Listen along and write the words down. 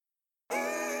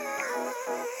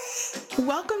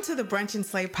Welcome to the Brunch and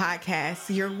Slay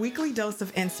podcast, your weekly dose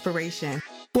of inspiration,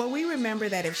 where we remember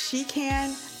that if she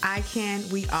can, I can,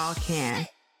 we all can.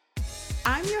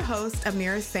 I'm your host,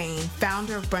 Amira Sain,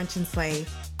 founder of Brunch and Slay,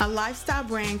 a lifestyle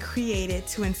brand created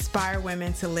to inspire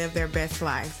women to live their best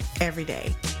lives every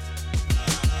day.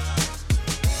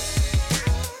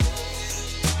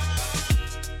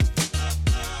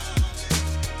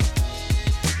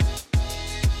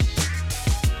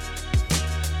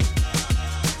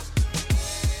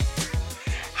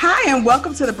 Hi, and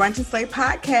welcome to the Brunch and Slay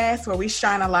podcast, where we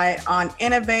shine a light on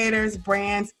innovators,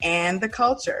 brands, and the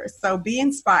culture. So be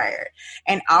inspired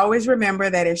and always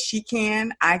remember that if she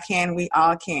can, I can, we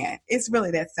all can. It's really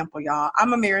that simple, y'all. I'm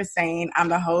Amira Sain. I'm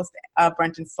the host of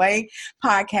Brunch and Slay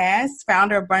podcast,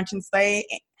 founder of Brunch and Slay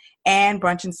and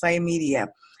Brunch and Slay Media.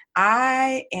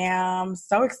 I am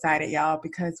so excited, y'all,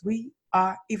 because we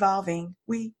are evolving.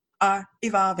 We are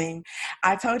evolving.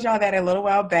 I told y'all that a little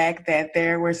while back that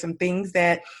there were some things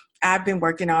that I've been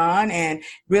working on and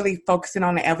really focusing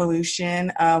on the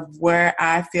evolution of where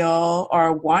I feel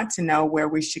or want to know where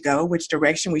we should go, which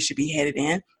direction we should be headed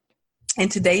in.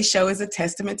 And today's show is a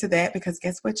testament to that because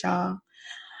guess what, y'all?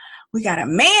 We got a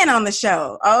man on the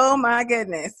show. Oh my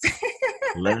goodness.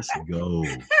 Let's go.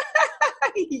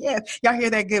 Yes. Y'all hear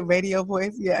that good radio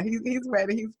voice? Yeah, he's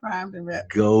ready. He's primed and ready.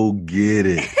 Go get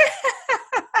it.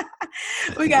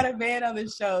 We got a man on the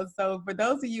show. So for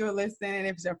those of you who are listening, and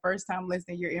if it's your first time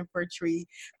listening, you're in for a treat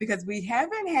because we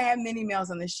haven't had many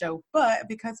males on the show, but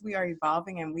because we are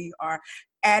evolving and we are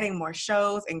adding more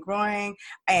shows and growing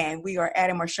and we are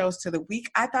adding more shows to the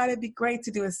week, I thought it'd be great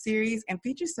to do a series and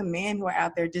feature some men who are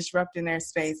out there disrupting their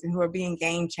space and who are being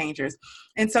game changers.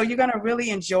 And so you're going to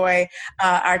really enjoy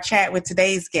our chat with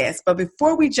today's guest. But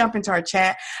before we jump into our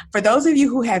chat, for those of you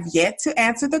who have yet to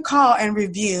answer the call and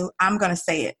review, I'm going to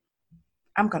say it.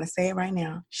 I'm going to say it right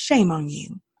now. Shame on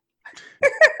you.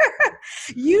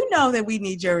 You know that we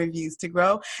need your reviews to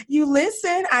grow. You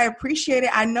listen. I appreciate it.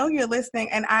 I know you're listening,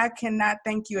 and I cannot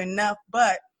thank you enough.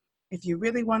 But if you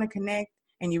really want to connect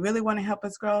and you really want to help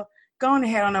us grow, go on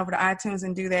ahead on over to iTunes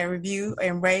and do that review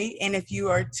and rate. And if you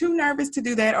are too nervous to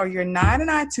do that or you're not an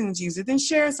iTunes user, then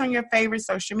share us on your favorite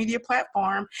social media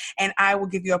platform, and I will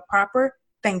give you a proper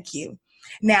thank you.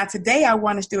 Now, today I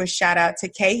want to do a shout out to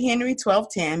Kay Henry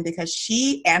 1210 because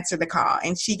she answered the call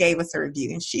and she gave us a review.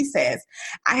 And she says,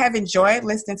 I have enjoyed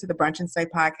listening to the Brunch and Slay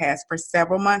podcast for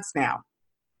several months now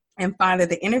and find that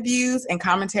the interviews and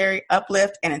commentary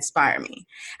uplift and inspire me.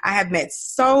 I have met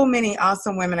so many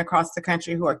awesome women across the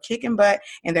country who are kicking butt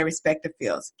in their respective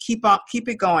fields. Keep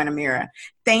it going, Amira.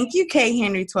 Thank you, Kay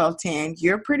Henry 1210.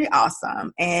 You're pretty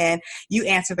awesome. And you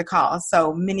answered the call.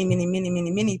 So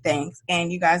many thanks.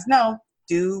 And you guys know,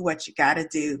 do what you got to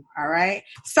do. All right.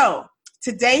 So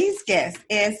today's guest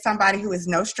is somebody who is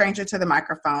no stranger to the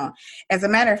microphone. As a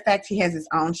matter of fact, he has his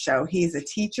own show. He's a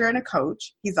teacher and a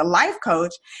coach. He's a life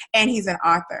coach and he's an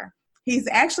author. He's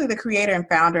actually the creator and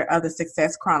founder of the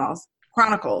Success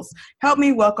Chronicles. Help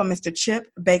me welcome Mr. Chip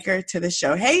Baker to the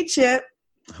show. Hey, Chip.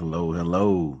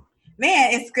 Hello.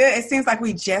 Man, it's good. It seems like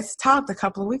we just talked a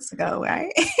couple of weeks ago,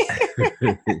 right?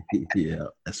 Yeah,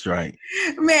 that's right.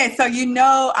 Man, so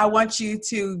I want you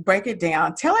to break it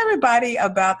down. Tell everybody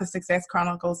about the Success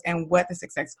Chronicles and what the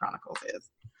Success Chronicles is.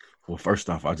 Well, first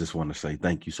off, I just want to say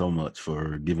thank you so much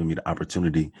for giving me the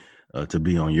opportunity to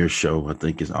be on your show. I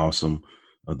think it's awesome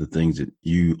the things that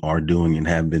you are doing and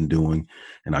have been doing.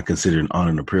 And I consider it an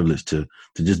honor and a privilege to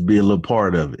just be a little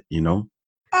part of it, you know?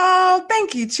 Oh,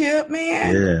 thank you, Chip,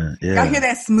 man. Yeah. I hear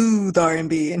that smooth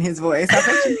R&B in his voice.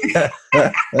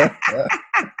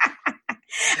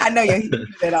 I know you hear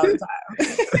that all the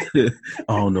time.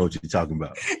 I don't know what you're talking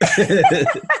about.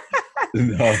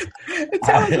 No.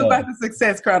 Tell us about the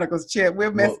Success Chronicles, Chip.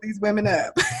 We'll mess these women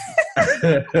up.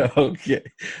 Okay.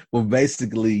 Well,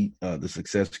 basically, the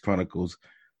Success Chronicles,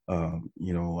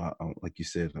 like you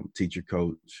said, I'm a teacher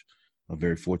coach. I'm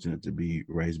very fortunate to be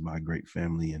raised by a great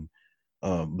family and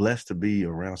blessed to be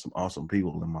around some awesome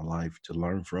people in my life to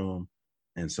learn from.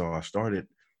 And so I started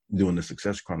doing the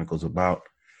Success Chronicles about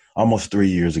almost 3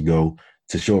 years ago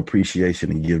to show appreciation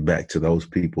and give back to those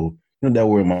people, that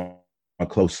were in my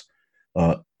close,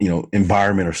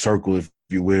 environment or circle, if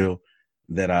you will,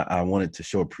 that I wanted to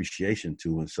show appreciation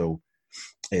to. And so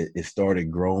it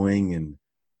started growing, and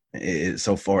it's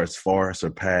far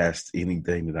surpassed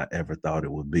anything that I ever thought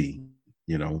it would be,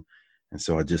 And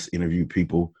so I just interview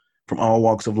people from all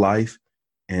walks of life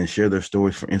and share their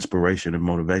stories for inspiration and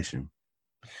motivation.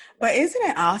 But isn't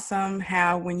it awesome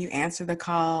how when you answer the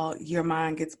call, your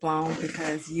mind gets blown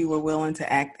because you were willing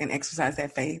to act and exercise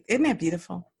that faith? Isn't that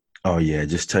beautiful? Oh yeah, it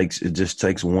just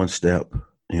takes one step,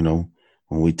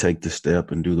 when we take the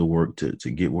step and do the work to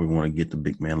get where we want to get, the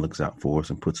big man looks out for us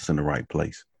and puts us in the right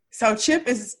place. So Chip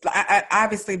is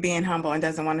obviously being humble and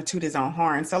doesn't want to toot his own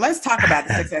horn. So let's talk about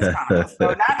the Success Chronicles. So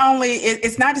not only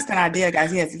it's not just an idea,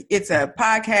 guys. It's a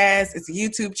podcast, it's a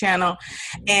YouTube channel.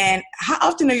 And how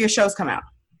often do your shows come out?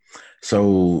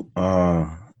 So,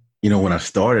 when I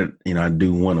started, I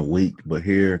do one a week, but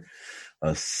here,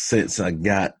 since I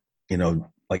got,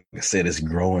 like I said, it's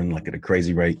growing like at a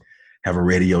crazy rate. Have a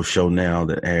radio show now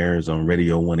that airs on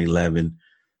Radio 111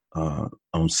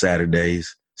 on Saturday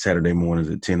mornings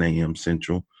at 10 a.m.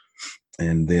 Central.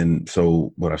 And then,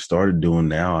 so what I started doing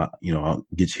now, I'll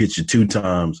hit you 2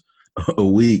 times a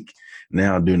week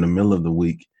now during the middle of the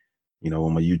week,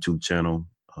 on my YouTube channel,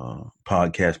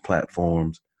 podcast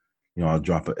platforms, I'll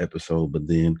drop an episode. But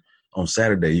then on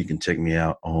Saturday, you can check me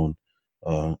out on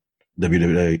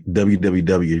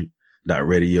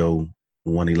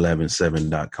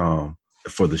www.radio1117.com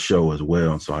for the show as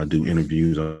well. So I do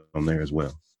interviews on there as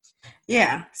well.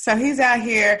 Yeah. So he's out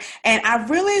here, and I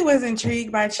really was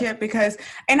intrigued by Chip because,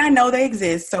 and I know they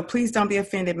exist, so please don't be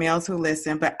offended, males who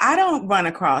listen, but I don't run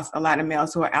across a lot of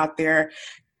males who are out there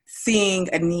seeing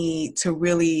a need to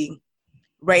really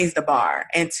raise the bar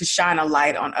and to shine a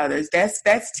light on others. That's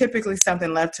typically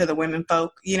something left to the women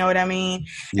folk, you know what I mean?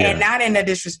 Yeah. And not in a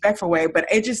disrespectful way, but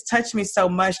it just touched me so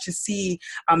much to see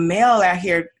a male out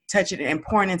here touching it and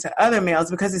pouring into other males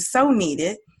because it's so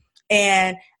needed.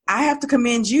 And I have to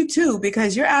commend you too,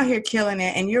 because you're out here killing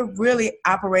it and you're really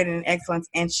operating in excellence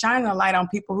and shining a light on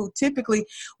people who typically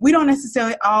we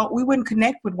wouldn't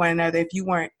connect with one another if you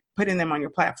weren't putting them on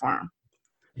your platform.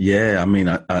 Yeah. I mean,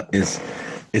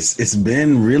 it's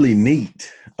been really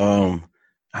neat. I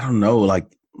don't know, like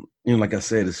I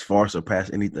said, it's far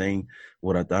surpassed anything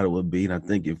what I thought it would be. And I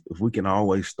think if we can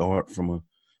always start from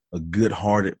a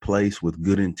good-hearted place with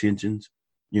good intentions,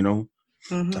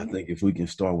 Mm-hmm. I think if we can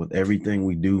start with everything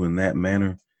we do in that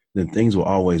manner, then things will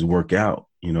always work out,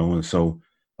 And so,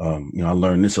 I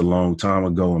learned this a long time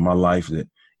ago in my life that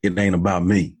it ain't about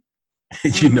me,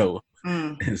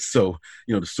 Mm-hmm. And so,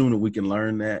 the sooner we can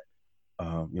learn that,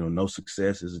 no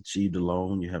success is achieved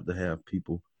alone. You have to have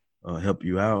people help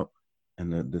you out,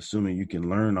 and the sooner you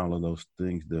can learn all of those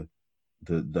things, the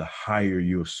higher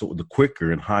your soar, the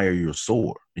quicker and higher your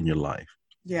soar in your life.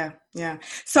 Yeah. Yeah.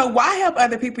 So why help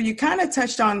other people? You kind of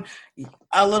touched on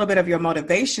a little bit of your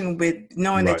motivation with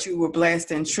knowing that you were blessed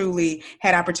and truly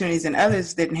had opportunities and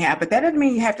others didn't have, but that doesn't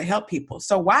mean you have to help people.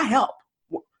 So why help?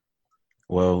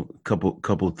 Well,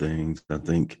 couple things. I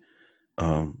think,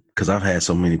 cause I've had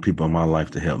so many people in my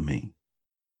life to help me,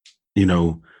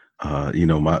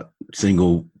 my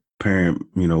single parent,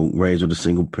 raised with a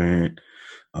single parent,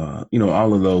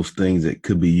 all of those things that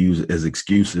could be used as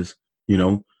excuses,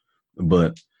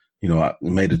 But, I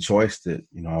made a choice that,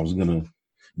 I was going to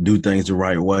do things the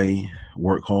right way,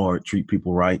 work hard, treat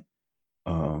people right,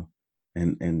 and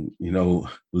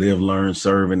live, learn,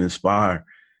 serve, and inspire,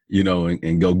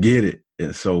 and go get it.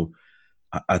 And so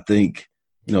I think,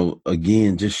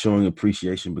 again, just showing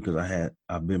appreciation because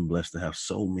I've been blessed to have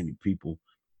so many people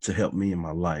to help me in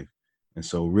my life. And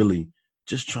so really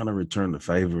just trying to return the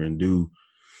favor and do,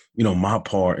 my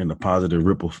part in the positive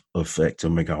ripple effect to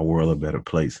make our world a better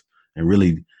place. And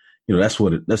really, that's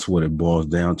what it boils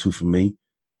down to for me.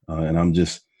 And I'm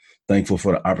just thankful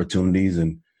for the opportunities.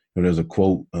 And there's a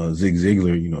quote, Zig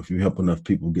Ziglar, if you help enough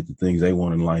people get the things they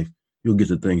want in life, you'll get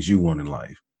the things you want in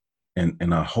life.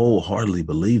 And I wholeheartedly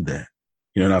believe that,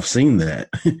 and I've seen that,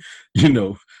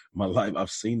 my life. I've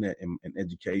seen that in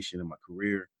education, in my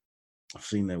career. I've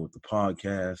seen that with the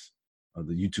podcast,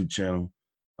 the YouTube channel.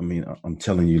 I mean, I'm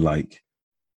telling you, like,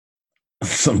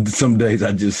 some days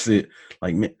I just sit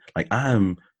like I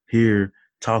am here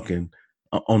talking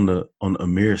on the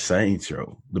Amir Sane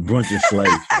show, the Brunch and Slave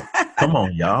show. Come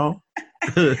on, y'all.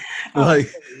 Like,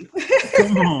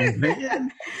 come on,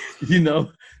 man.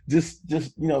 Just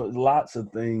lots of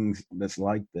things that's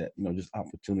like that. Just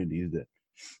opportunities that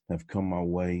have come my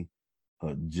way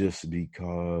just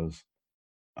because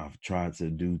I've tried to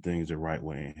do things the right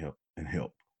way and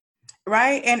help.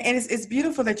 Right. And it's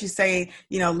beautiful that you say,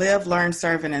 live, learn,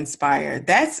 serve, and inspire.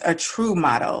 That's a true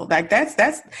motto. Like that's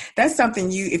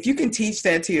something if you can teach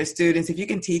that to your students, if you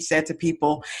can teach that to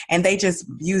people and they just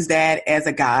use that as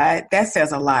a guide, that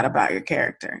says a lot about your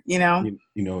character,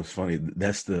 It's funny.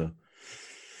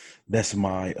 That's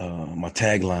my my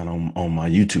tagline on my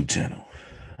YouTube channel.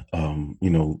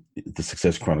 The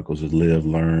Success Chronicles is live,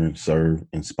 learn, serve,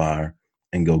 inspire,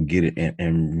 and go get it.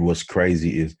 And what's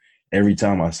crazy is every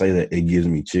time I say that, it gives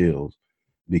me chills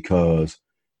because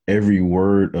every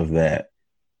word of that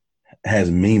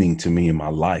has meaning to me in my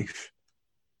life.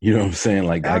 You know what I'm saying?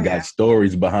 Like I got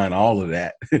stories behind all of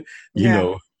that, you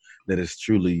know, that has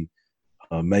truly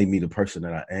made me the person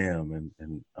that I am.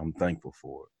 And I'm thankful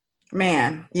for it.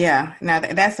 Man, yeah. Now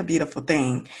that's a beautiful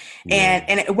thing. Yeah.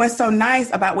 And what's so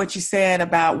nice about what you said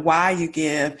about why you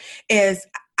give is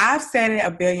I've said it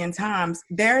a billion times.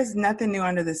 There's nothing new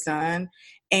under the sun.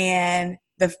 And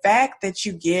the fact that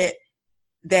you get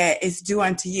that it's due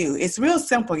unto you. It's real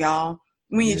simple, y'all.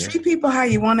 When you treat people how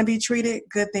you want to be treated,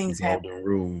 good things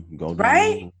happen. Golden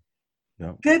right? rule.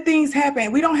 Yep. Good things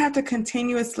happen. We don't have to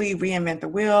continuously reinvent the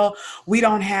wheel. We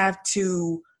don't have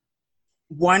to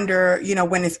wonder, you know,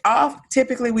 when it's off,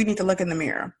 typically we need to look in the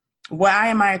mirror. Why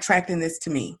am I attracting this to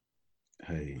me?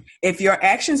 Hey. If your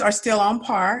actions are still on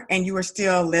par and you are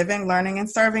still living, learning, and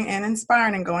serving and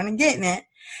inspiring and going and getting it,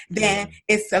 then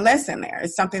it's a lesson there.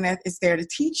 It's something that is there to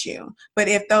teach you. But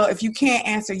if you can't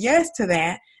answer yes to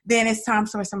that, then it's time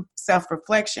for some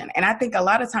self-reflection. And I think a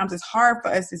lot of times it's hard for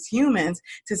us as humans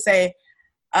to say,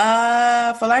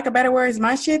 for lack of better words,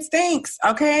 my shit stinks.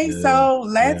 Okay. So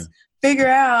let's figure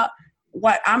out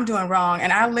what I'm doing wrong.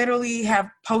 And I literally have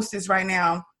post-its right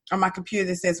now on my computer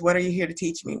that says, what are you here to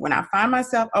teach me? When I find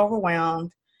myself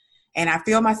overwhelmed and I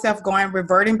feel myself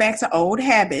reverting back to old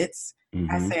habits,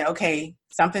 I say, okay,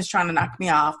 something's trying to knock me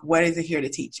off. What is it here to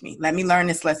teach me? Let me learn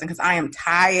this lesson because I am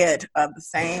tired of the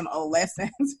same old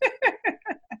lessons.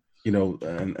 You know,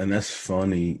 and that's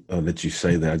funny that you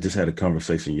say that. I just had a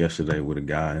conversation yesterday with a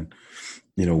guy, and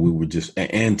you know, we were just,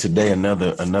 and today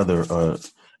another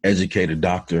educated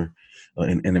doctor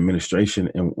in administration,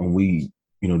 and when we,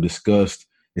 you know, discussed,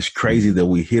 it's crazy that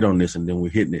we hit on this and then we're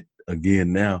hitting it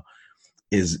again now.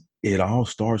 Is it all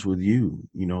starts with you?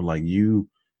 You know, like you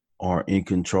are in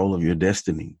control of your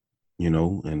destiny. You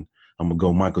know, and I'm gonna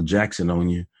go Michael Jackson on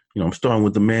you. You know, I'm starting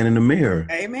with the man in the mirror.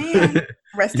 Amen.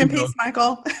 Rest in peace,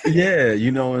 Michael. Yeah,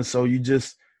 you know, and so you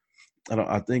just,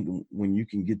 I think when you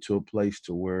can get to a place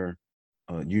to where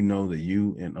you know that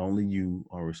you and only you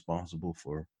are responsible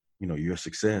for, you know, your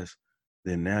success,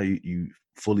 then now you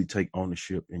fully take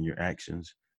ownership in your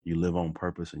actions. You live on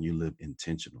purpose and you live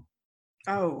intentional.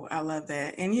 Oh, I love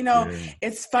that. And, you know,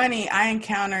 it's funny.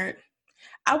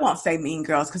 I won't say mean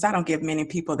girls because I don't give many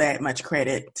people that much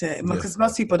credit because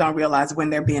most people don't realize when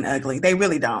they're being ugly. They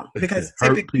really don't, because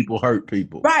hurt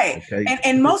people. Right. Okay?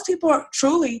 And most people are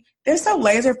they're so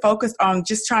laser focused on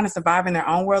just trying to survive in their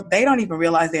own world. They don't even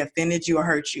realize they offended you or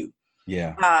hurt you.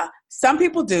 Yeah. Some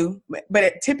people do,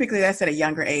 but typically that's at a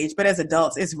younger age. But as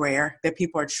adults, it's rare that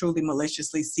people are truly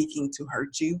maliciously seeking to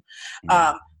hurt you.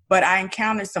 But I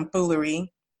encountered some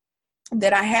foolery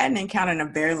that I hadn't encountered in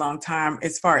a very long time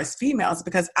as far as females,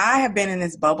 because I have been in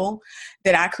this bubble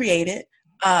that I created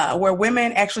where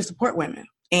women actually support women.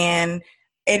 And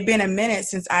it'd been a minute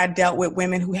since I dealt with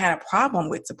women who had a problem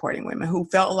with supporting women, who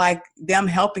felt like them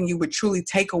helping you would truly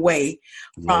take away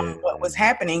from what was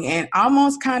happening and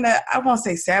almost kind of, I won't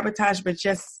say sabotage, but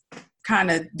just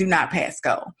kind of do not pass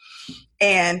go.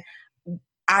 And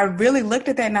I really looked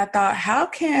at that and I thought, how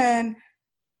can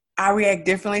I react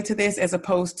differently to this as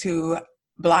opposed to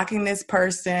blocking this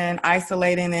person,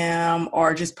 isolating them,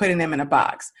 or just putting them in a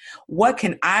box? What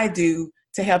can I do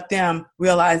to help them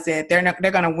realize that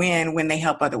they're going to win when they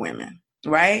help other women,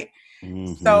 right?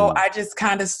 So I just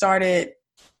kind of started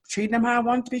treating them how I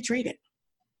wanted to be treated.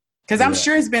 Because I'm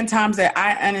sure it's been times that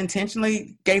I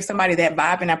unintentionally gave somebody that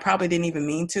vibe and I probably didn't even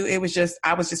mean to. It was just,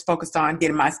 I was just focused on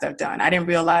getting my stuff done. I didn't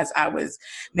realize I was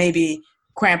maybe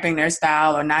cramping their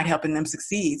style or not helping them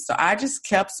succeed. So I just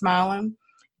kept smiling,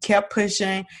 kept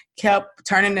pushing, kept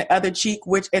turning the other cheek,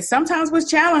 which it sometimes was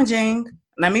challenging.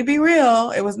 Let me be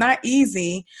real. It was not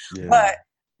easy, but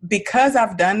because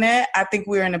I've done that, I think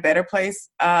we're in a better place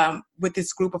with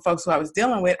this group of folks who I was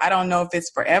dealing with. I don't know if it's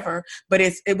forever, but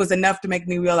it was enough to make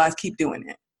me realize keep doing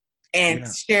it and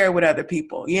share it with other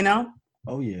people, you know?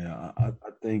 Oh yeah. I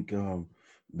think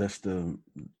that's the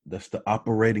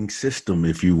operating system,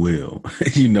 if you will.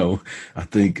 You know, I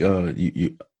think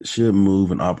you should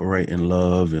move and operate in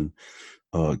love and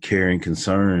care and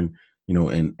concern, you know,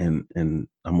 and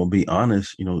I'm gonna be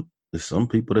honest, you know, there's some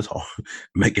people that's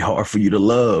make it hard for you to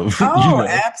love. Oh, you know?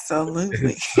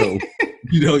 Absolutely. So,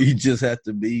 you know, you just have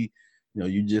to be, you know,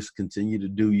 you just continue to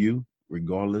do you,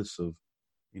 regardless of,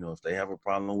 you know, if they have a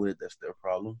problem with it, that's their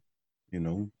problem, you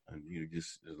know, and you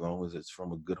just, as long as it's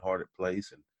from a good-hearted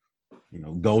place and, you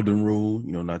know, golden rule,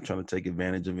 you know, not trying to take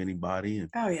advantage of anybody. And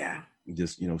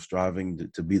just, you know,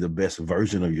 striving to be the best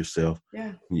version of yourself.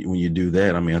 Yeah. When you do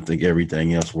that, I mean, I think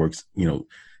everything else works, you know,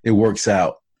 it works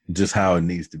out just how it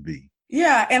needs to be.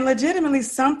 Yeah, and legitimately,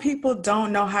 some people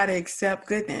don't know how to accept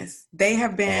goodness. They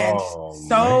have been Oh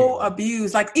so man.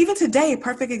 abused. Like even today,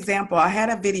 perfect example. I had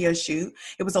a video shoot.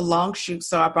 It was a long shoot,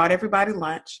 so I brought everybody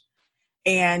lunch,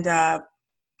 and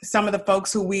some of the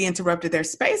folks who we interrupted their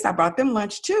space, I brought them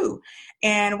lunch too.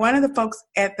 And one of the folks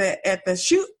at the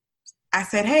shoot, I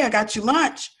said, "Hey, I got you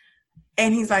lunch."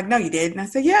 And he's like, "No, you didn't." I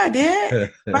said, "Yeah, I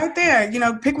did. Right there. You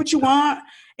know, pick what you want.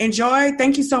 Enjoy.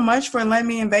 Thank you so much for letting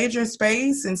me invade your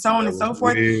space," and so on That and was so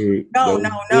forth. weird. No, That no,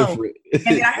 was no. different.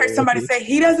 And then I heard somebody say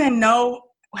he doesn't know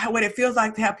what it feels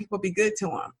like to have people be good to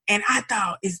him. And I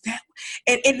thought, is that?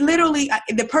 It literally,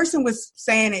 the person was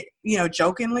saying it, you know,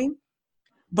 jokingly,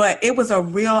 but it was a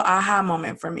real aha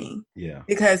moment for me Yeah.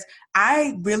 because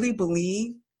I really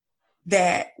believe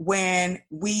that when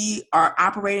we are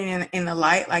operating in the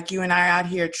light, like you and I out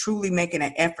here truly making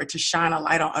an effort to shine a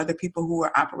light on other people who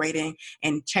are operating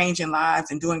and changing lives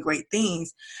and doing great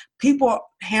things, people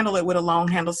handle it with a long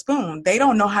handle spoon. They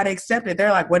don't know how to accept it.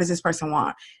 They're like, what does this person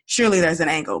want? Surely there's an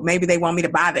angle. Maybe they want me to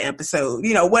buy the episode.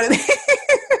 You know, what are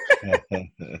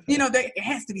they? You know, it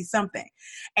has to be something.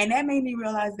 And that made me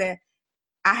realize that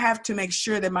I have to make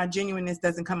sure that my genuineness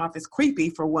doesn't come off as creepy,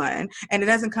 for one, and it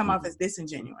doesn't come off as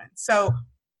disingenuine. So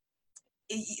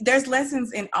there's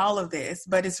lessons in all of this,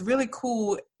 but it's really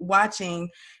cool watching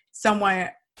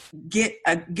someone get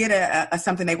a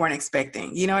something they weren't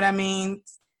expecting. You know what I mean?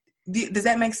 Does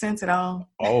that make sense at all?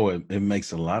 Oh, it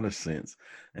makes a lot of sense.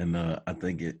 And I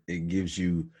think it gives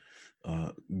you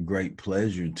great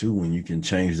pleasure too when you can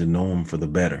change the norm for the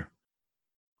better.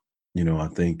 You know, I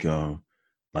think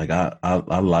like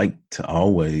I like to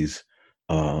always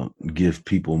give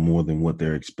people more than what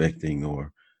they're expecting,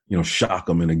 or you know, shock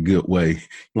them in a good way.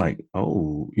 Like,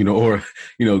 oh, you know, or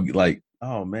you know, like,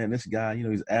 oh man, this guy, you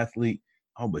know, he's an athlete.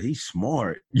 Oh, but he's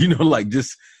smart. You know, like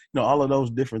just you know, all of those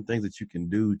different things that you can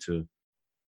do to,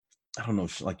 I don't know,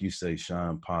 like you say,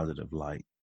 shine positive light.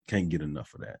 Can't get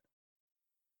enough of that.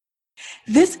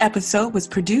 This episode was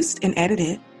produced and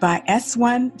edited by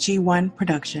S1G1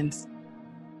 Productions.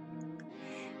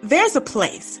 There's a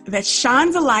place that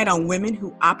shines a light on women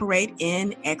who operate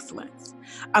in excellence.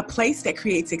 A place that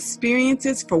creates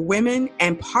experiences for women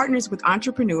and partners with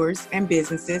entrepreneurs and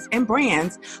businesses and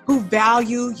brands who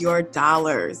value your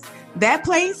dollars. That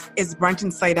place is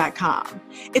brunchandslay.com.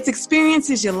 It's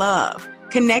experiences you love,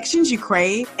 connections you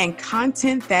crave, and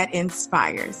content that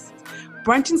inspires.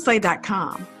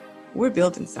 brunchandslay.com. We're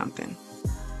building something.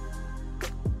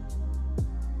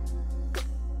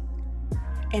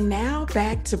 And now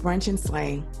back to Brunch and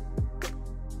Slay.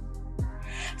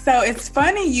 So it's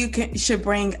funny should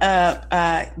bring up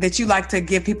that you like to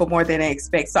give people more than they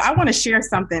expect. So I want to share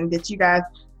something that you guys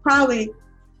probably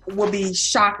will be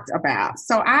shocked about.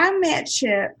 So I met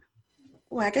Chip,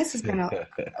 well, I guess it's been a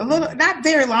little, not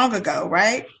very long ago,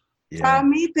 right? Yeah. So I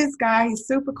meet this guy. He's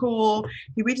super cool.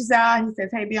 He reaches out. He says,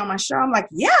 "Hey, be on my show." I'm like,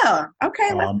 "Yeah,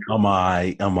 okay." Am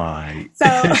I? So,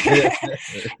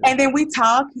 and then we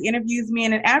talk. He interviews me,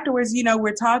 and then afterwards, you know,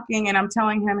 we're talking, and I'm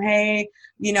telling him, "Hey,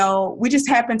 you know, we just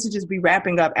happen to just be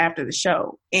wrapping up after the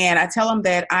show." And I tell him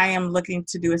that I am looking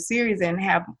to do a series and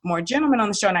have more gentlemen on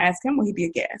the show. And I ask him, will he be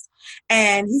a guest?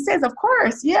 And he says, "Of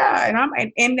course, yeah."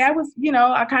 And that was, you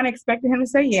know, I kind of expected him to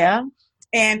say yeah.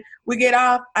 And we get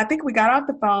off, I think we got off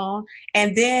the phone,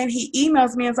 and then he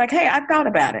emails me and is like, "Hey, I thought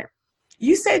about it.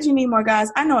 You said you need more guys.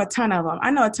 I know a ton of them.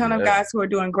 I know a ton of guys who are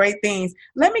doing great things.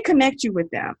 Let me connect you with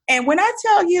them." And when I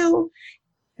tell you,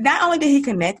 not only did he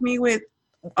connect me with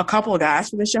a couple of guys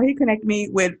for the show, he connected me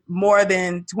with more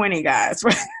than 20 guys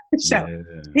for the show.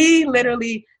 Yeah. He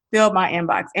literally filled my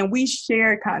inbox, and we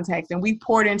shared contacts, and we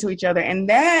poured into each other. And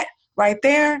that right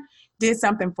there did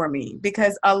something for me,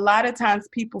 because a lot of times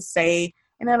people say,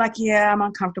 and they're like, "Yeah, I'm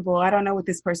uncomfortable. I don't know what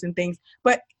this person thinks."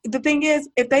 But the thing is,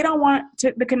 if they don't want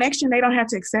the connection, they don't have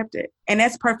to accept it. And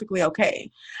that's perfectly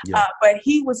okay. Yeah. But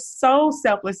he was so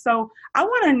selfless. So I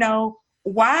want to know,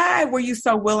 why were you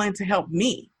so willing to help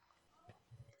me?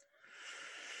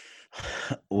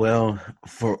 Well,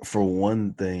 for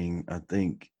one thing, I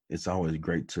think it's always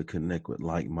great to connect with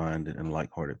like-minded and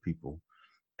like-hearted people.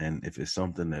 And if it's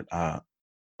something that I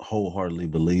wholeheartedly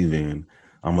believe in,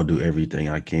 I'm going to do everything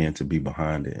I can to be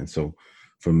behind it. And so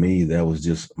for me, that was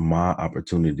just my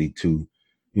opportunity to,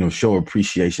 you know, show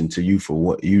appreciation to you for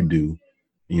what you do,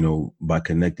 you know, by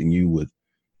connecting you with,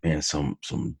 man, some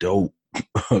dope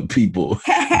people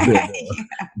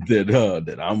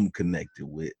that I'm connected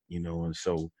with, you know. And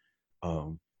so,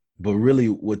 but really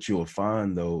what you'll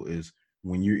find though, is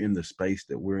when you're in the space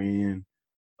that we're in,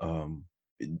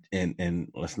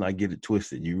 and let's not get it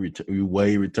twisted, you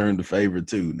way return the favor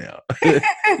too now.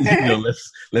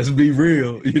 Let's be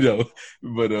real,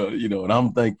 but and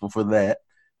I'm thankful for that.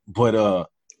 But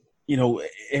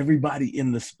everybody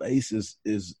in the space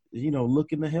is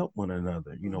looking to help one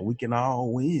another. We can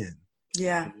all win.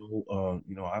 Yeah.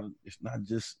 It's not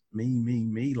just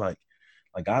me. Like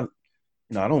I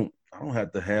don't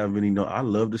have to have any. I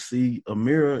love to see a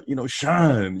mirror,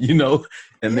 shine.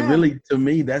 And then really, to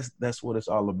me, that's what it's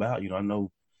all about. I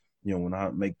know, when I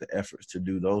make the efforts to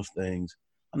do those things,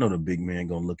 I know the big man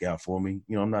gonna look out for me.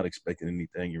 I'm not expecting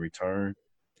anything in return.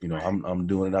 Right. I'm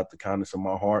doing it out the kindness of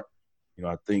my heart.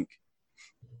 I think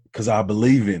because I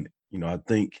believe in it. I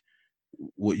think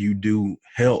what you do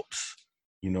helps.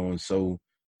 And so,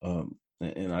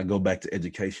 and I go back to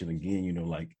education again.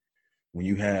 Like when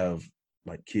you have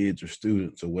like kids or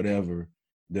students or whatever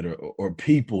that are, or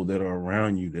people that are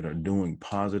around you that are doing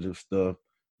positive stuff,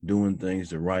 doing things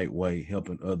the right way,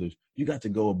 helping others, you got to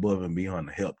go above and beyond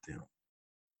to help them.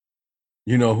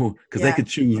 Because they could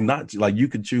choose not to, like you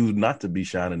could choose not to be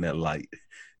shining that light,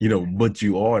 but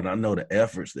you are. And I know the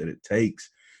efforts that it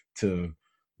takes to,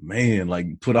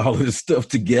 like put all of this stuff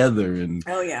together and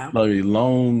like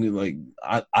long, like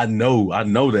I know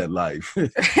that life.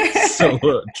 So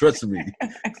trust me,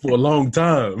 for a long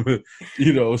time,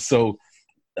 so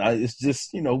it's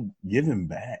just, giving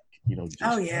back, just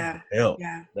help.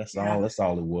 Yeah. That's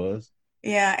all it was.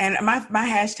 Yeah. And my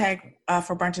hashtag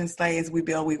for Brunch and Slay is We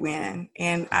Build, We Win.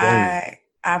 And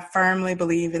I firmly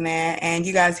believe in that. And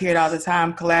you guys hear it all the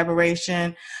time,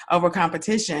 collaboration over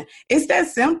competition. It's that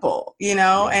simple, and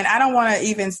I don't want to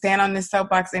even stand on this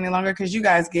soapbox any longer because you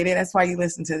guys get it. That's why you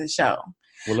listen to the show.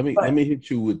 Well, let me hit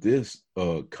you with this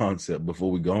concept before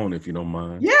we go on, if you don't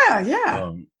mind.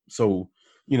 Yeah. So,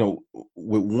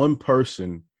 with one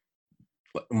person,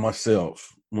 like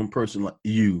myself, one person like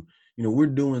you, we're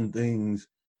doing things,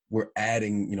 we're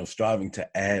adding, striving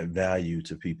to add value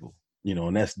to people,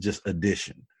 and that's just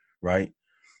addition, right?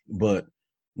 But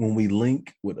when we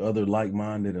link with other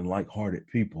like-minded and like-hearted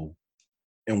people,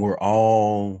 and we're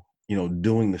all,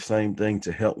 doing the same thing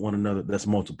to help one another, that's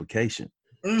multiplication.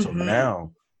 Mm-hmm. So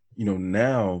now,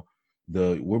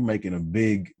 we're making a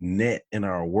big net in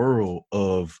our world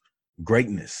of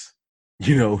greatness,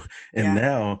 and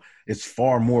now it's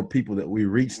far more people that we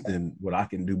reach than what I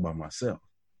can do by myself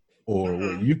or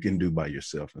what you can do by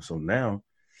yourself. And so now,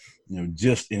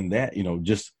 just in that,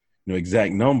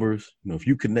 exact numbers, if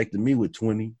you connected me with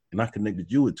 20 and I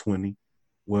connected you with 20,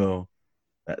 well,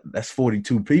 that's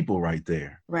 42 people right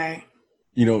there. Right.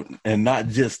 And not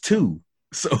just 2.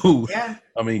 So,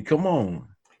 I mean, come on.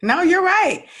 No, you're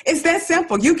right. It's that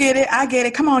simple. You get it. I get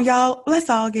it. Come on, y'all. Let's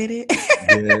all get it.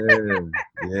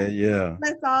 Yeah.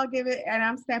 Let's all give it. And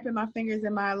I'm snapping my fingers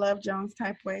in my Love Jones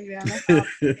type way.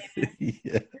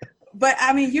 Yeah. But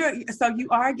I mean, you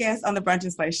are a guest on the Brunch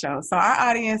and Slay show. So our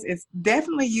audience is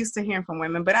definitely used to hearing from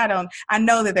women, but I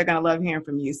know that they're going to love hearing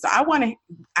from you. So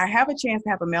I have a chance to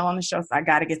have a male on the show. So I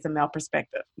got to get some male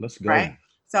perspective. Let's go. Right.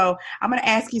 So I'm going to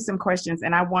ask you some questions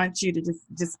and I want you to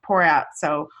just pour out.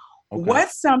 So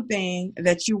what's something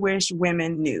that you wish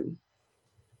women knew?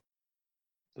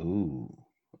 Ooh.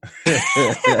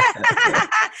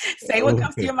 Say what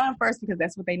comes to your mind first, because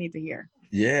that's what they need to hear.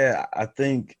 Yeah, I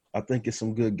think it's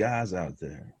some good guys out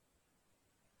there.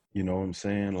 You know what I'm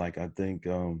saying? Like, I think,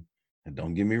 and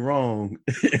don't get me wrong,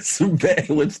 it's some bad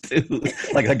ones too.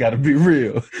 Like, I gotta be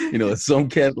real. Some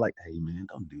cats like, hey man,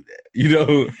 don't do that.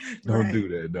 Don't do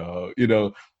that,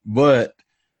 dog. But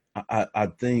I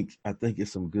think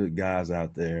it's some good guys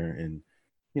out there, and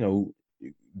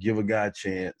give a guy a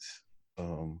chance,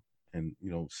 and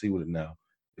see what it now.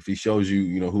 If he shows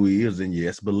you, who he is, then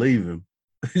yes, believe him.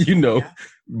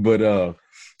 But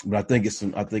I think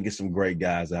it's some great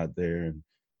guys out there, and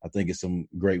I think it's some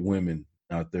great women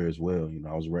out there as well.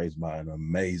 I was raised by an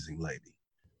amazing lady,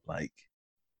 like,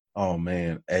 oh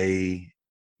man,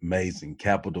 amazing,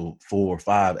 capital 4 or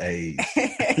 5 A's.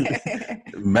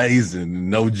 Amazing,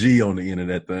 no G on the end of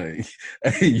that thing.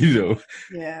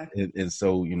 Yeah. And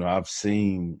so I've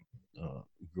seen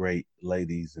great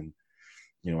ladies, and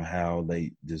how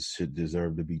they just should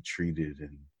deserve to be treated,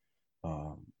 and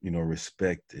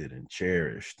respected and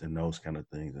cherished, and those kind of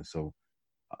things. And so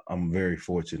I'm very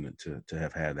fortunate to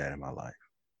have had that in my life.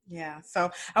 Yeah. So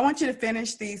I want you to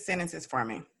finish these sentences for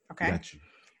me. Okay. Got you.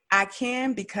 I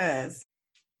can because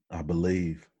I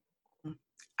believe.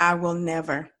 I will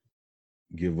never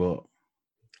give up.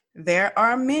 There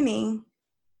are many,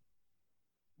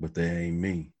 but they ain't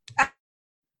me.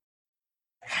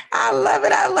 I love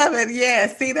it. Yeah.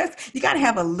 See, you got to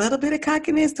have a little bit of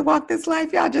cockiness to walk this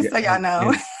life, y'all. Just so y'all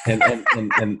know. And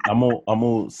I'm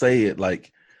gonna say it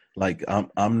like I'm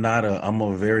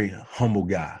a very humble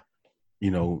guy.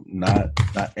 not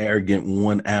arrogant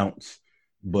 1 ounce,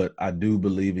 but I do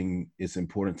believe it's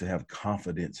important to have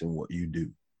confidence in what you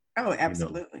do. Oh,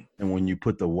 absolutely. And when you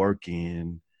put the work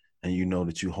in and you know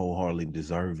that you wholeheartedly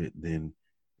deserve it, then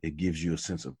it gives you a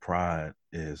sense of pride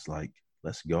as like,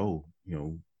 let's go,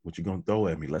 what you gonna throw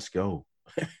at me? Let's go.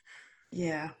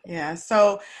 Yeah.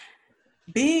 So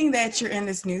being that you're in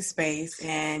this new space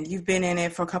and you've been in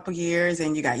it for a couple years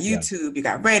and you got YouTube, you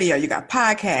got radio, you got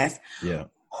podcasts. Yeah.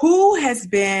 Who has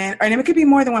been, and it could be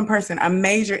more than one person, a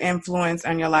major influence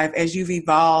on your life as you've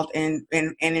evolved and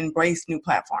embraced new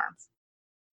platforms?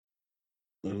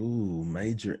 Ooh,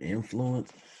 major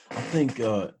influence. I think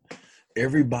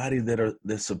everybody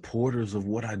that's supporters of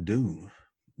what I do.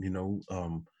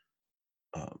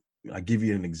 I give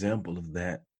you an example of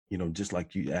that. Just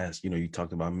like you asked, you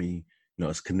talked about me,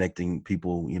 us connecting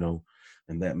people,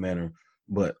 in that manner.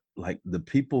 But like the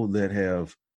people that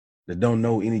don't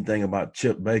know anything about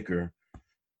Chip Baker,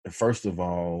 first of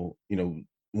all,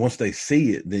 once they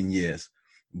see it, then yes.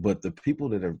 But the people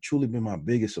that have truly been my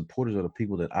biggest supporters are the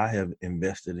people that I have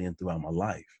invested in throughout my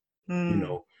life,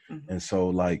 Mm-hmm. And so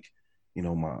like,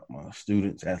 my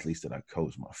students, athletes that I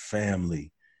coach, my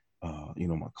family,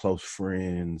 my close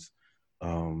friends,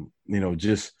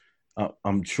 just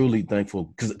I'm truly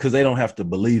thankful because they don't have to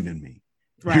believe in me.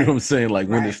 Right. You know what I'm saying? Like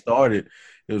when it started,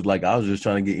 it was like I was just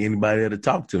trying to get anybody there to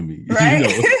talk to me. Right.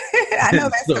 I know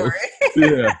that story.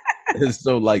 Yeah. And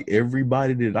so like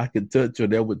everybody that I could touch or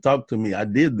that would talk to me, I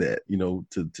did that,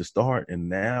 to start. And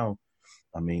now,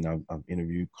 I mean, I've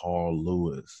interviewed Carl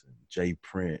Lewis and Jay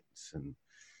Prince and,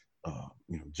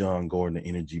 John Gordon, the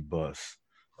Energy Bus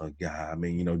guy. I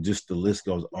mean, just the list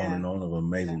goes on and on of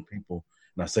amazing people.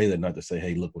 And I say that not to say,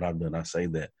 hey, look what I've done. I say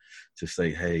that to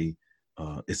say, hey,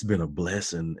 it's been a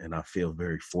blessing and I feel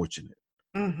very fortunate,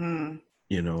 mm-hmm.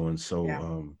 And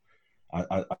so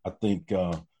I think,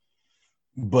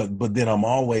 but then I'm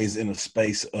always in a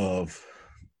space of,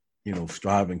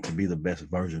 striving to be the best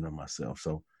version of myself.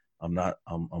 So I'm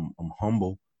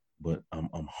humble, but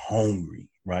I'm hungry,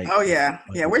 right? Oh yeah.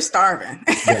 Yeah. We're starving.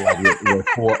 We're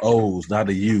 4 O's, not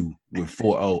a U. We're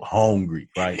 4 O, hungry,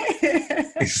 right?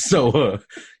 So,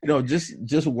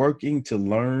 just working to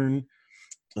learn,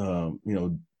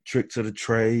 tricks of the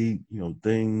trade,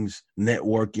 things,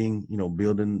 networking,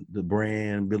 building the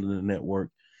brand, building the network,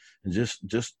 and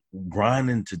just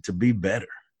grinding to be better,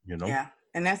 Yeah.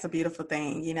 And that's a beautiful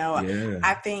thing. Yeah.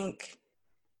 I think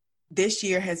this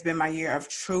year has been my year of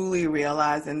truly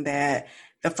realizing that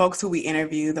the folks who we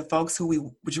interview, the folks who we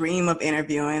dream of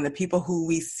interviewing, the people who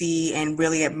we see and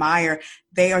really admire,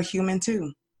 they are human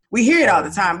too. We hear it all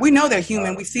the time. We know they're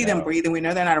human. We see them breathing. We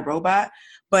know they're not a robot.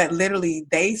 But literally,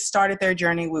 they started their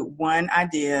journey with one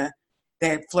idea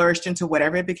that flourished into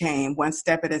whatever it became, one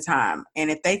step at a time. And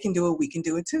if they can do it, we can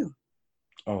do it too.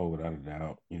 Oh, without a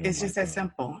doubt. It's just that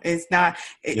simple. It's not.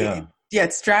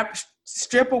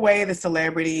 Strip away the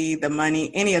celebrity, the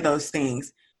money, any of those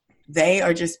things. They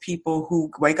are just people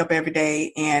who wake up every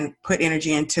day and put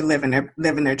energy into living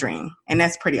their dream. And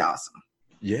that's pretty awesome.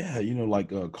 Yeah.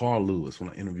 Like Carl Lewis, when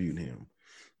I interviewed him,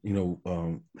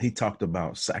 he talked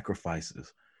about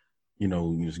sacrifices,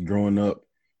 just growing up,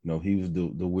 he was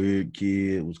the weird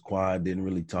kid, was quiet, didn't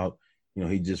really talk.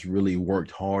 He just really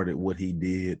worked hard at what he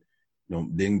did,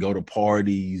 didn't go to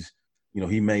parties.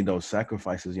 He made those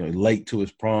sacrifices, late to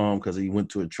his prom because he went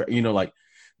to a like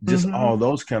just mm-hmm. all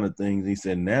those kind of things. He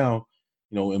said, now,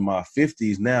 in my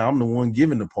 50s, now I'm the one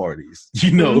giving the parties,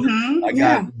 mm-hmm. I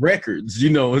got records,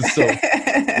 and so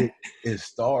it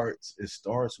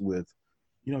starts with,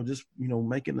 just,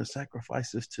 making the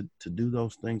sacrifices to do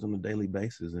those things on a daily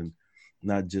basis and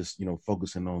not just,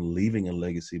 focusing on leaving a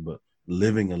legacy, but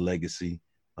living a legacy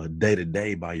day to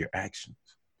day by your actions.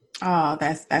 Oh,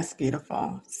 that's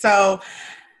beautiful. So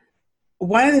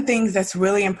one of the things that's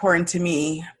really important to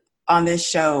me on this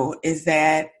show is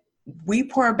that we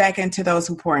pour back into those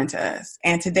who pour into us.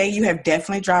 And today you have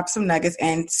definitely dropped some nuggets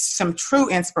and some true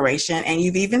inspiration, and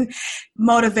you've even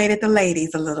motivated the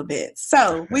ladies a little bit.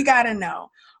 So we got to know,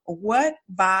 what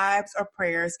vibes or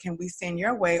prayers can we send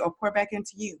your way or pour back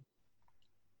into you?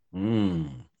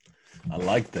 I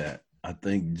like that. I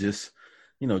think just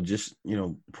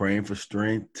praying for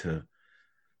strength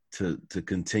to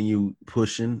continue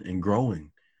pushing and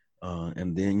growing.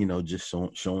 And then, just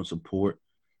showing support,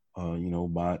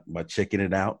 by checking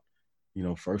it out,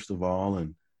 first of all,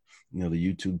 and, the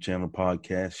YouTube channel,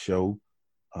 podcast, show.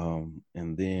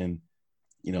 And then,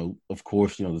 of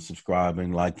course, the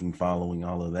subscribing, liking, following,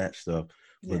 all of that stuff.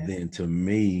 Yes. But then to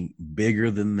me,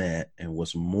 bigger than that, and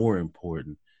what's more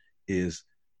important is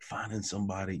finding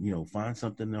somebody, find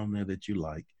something on there that you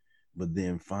like, but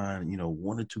then find,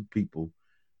 1 or 2 people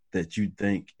that you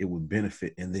think it would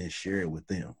benefit, and then share it with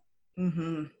them.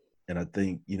 Mm-hmm. And I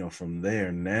think, from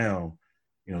there now,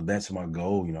 that's my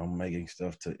goal. I'm making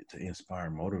stuff to inspire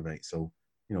and motivate. So,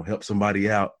 help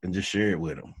somebody out and just share it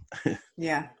with them.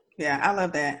 Yeah. I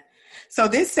love that. So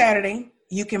this Saturday,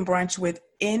 you can brunch with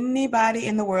anybody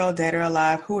in the world, dead or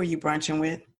alive. Who are you brunching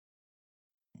with?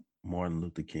 Martin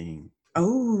Luther King.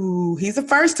 Oh, he's the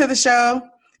first to the show.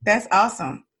 That's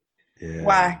awesome. Yeah.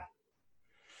 Why?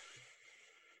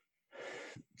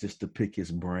 Just to pick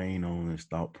his brain on his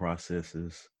thought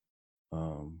processes.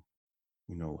 How,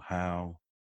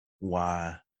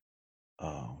 why,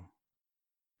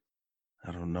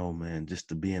 I don't know, man. Just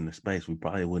to be in the space, we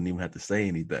probably wouldn't even have to say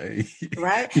anything.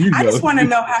 Right? I just want to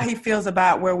know how he feels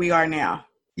about where we are now.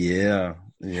 Yeah.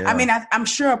 I mean, I'm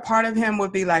sure a part of him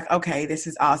would be like, okay, this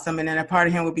is awesome. And then a part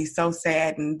of him would be so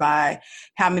saddened by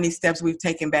how many steps we've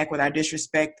taken back with our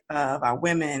disrespect of our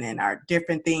women and our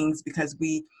different things, because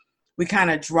we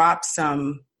kind of dropped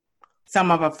some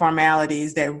of our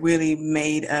formalities that really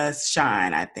made us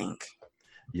shine, I think.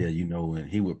 Yeah, and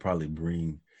he would probably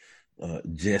bring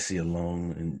Jesse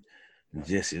along, and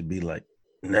Jesse would be like,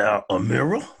 "Now,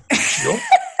 Amira,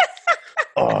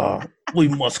 we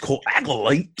must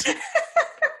coagulate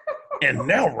and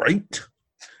narrate."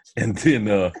 And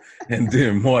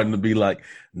then Martin would be like,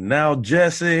 "Now,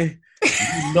 Jesse,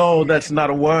 that's not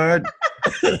a word."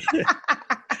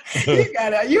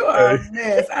 You are a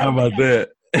mess. How about that?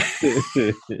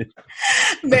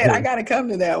 Man, I gotta come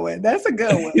to that one. That's a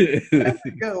good one.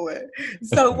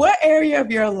 So what area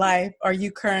of your life are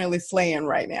you currently slaying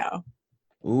right now?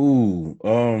 Ooh,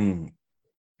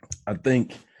 I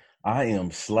think I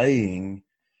am slaying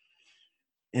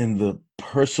in the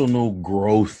personal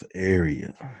growth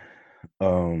area.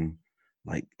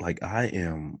 Like I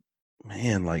am,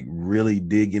 man, like really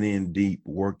digging in deep,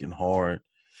 working hard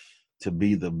to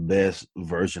be the best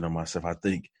version of myself. I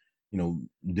think,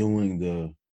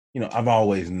 doing I've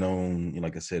always known,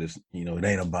 like I said, it's, it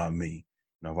ain't about me.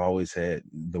 I've always had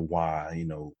the why,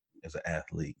 as an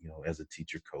athlete, as a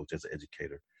teacher, coach, as an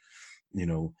educator,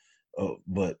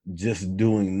 but just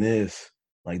doing this,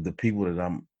 like the people that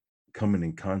I'm coming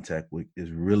in contact with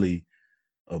is really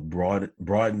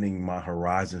broadening my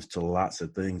horizons to lots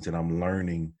of things that I'm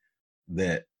learning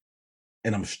and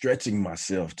I'm stretching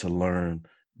myself to learn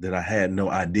that I had no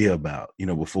idea about,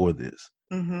 before this.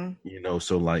 Mm-hmm.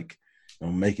 So like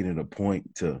I'm making it a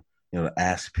point to, to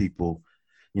ask people,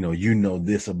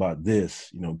 this about this,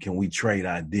 can we trade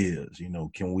ideas?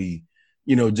 Can we,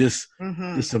 just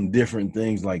some different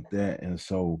things like that. And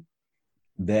so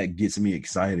that gets me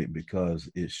excited because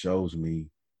it shows me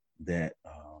that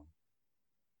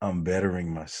I'm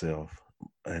bettering myself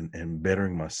and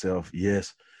bettering myself,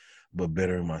 yes, but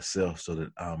bettering myself so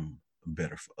that I'm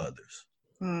better for others.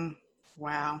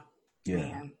 Wow. Yeah.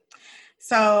 Man.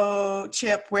 So,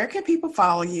 Chip, where can people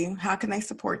follow you? How can they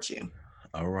support you?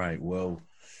 All right. Well,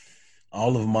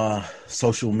 all of my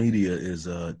social media is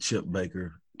Chip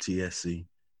Baker TSC.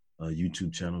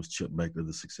 YouTube channels, Chip Baker,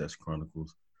 The Success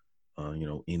Chronicles.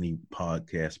 Any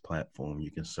podcast platform you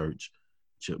can search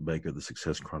Chip Baker, The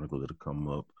Success Chronicles. It'll come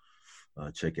up.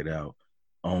 Check it out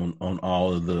on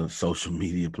all of the social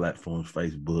media platforms: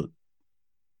 Facebook,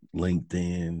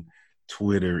 LinkedIn,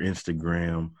 Twitter,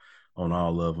 Instagram, on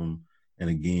all of them. And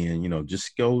again,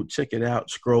 just go check it out,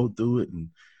 scroll through it, and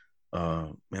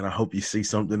man, I hope you see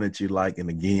something that you like. And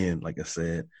again, like I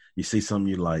said, you see something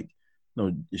you like,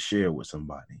 just share it with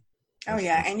somebody. Oh,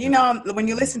 yeah. And, when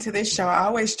you listen to this show, I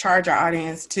always charge our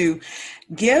audience to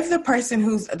give the person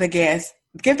who's the guest,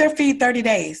 give their feed 30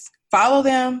 days. Follow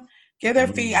them, give their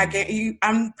feed.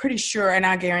 I'm pretty sure, and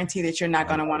I guarantee that you're not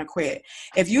going to want to quit.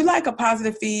 If you like a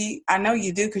positive feed, I know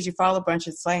you do because you follow a bunch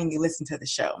of Slay and you listen to the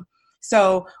show.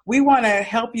 So we want to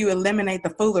help you eliminate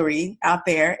the foolery out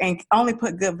there and only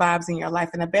put good vibes in your life.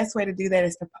 And the best way to do that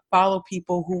is to follow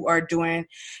people who are doing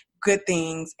good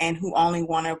things and who only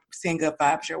want to send good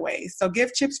vibes your way. So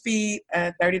give Chip's Feed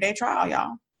a 30-day trial,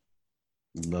 y'all.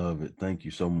 Love it. Thank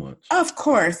you so much. Of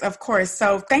course.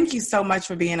 So thank you so much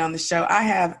for being on the show. I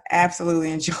have absolutely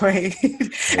enjoyed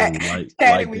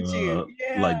chatting with you.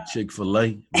 Yeah. Like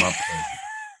Chick-fil-A, my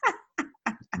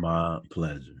pleasure. My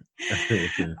pleasure.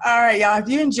 All right, y'all. If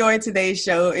you enjoyed today's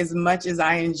show as much as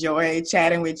I enjoyed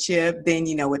chatting with Chip, then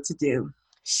you know what to do.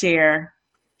 Share.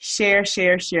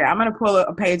 I'm going to pull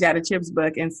a page out of Chip's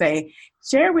book and say,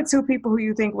 share with 2 people who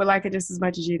you think would like it just as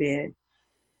much as you did.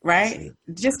 Right?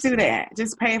 Just do that.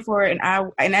 Just pay for it. I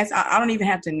don't even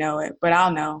have to know it, but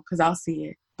I'll know because I'll see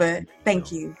it. But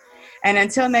thank you. And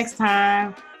until next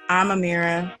time, I'm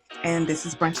Amira, and this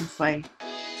is Brunch and Slay.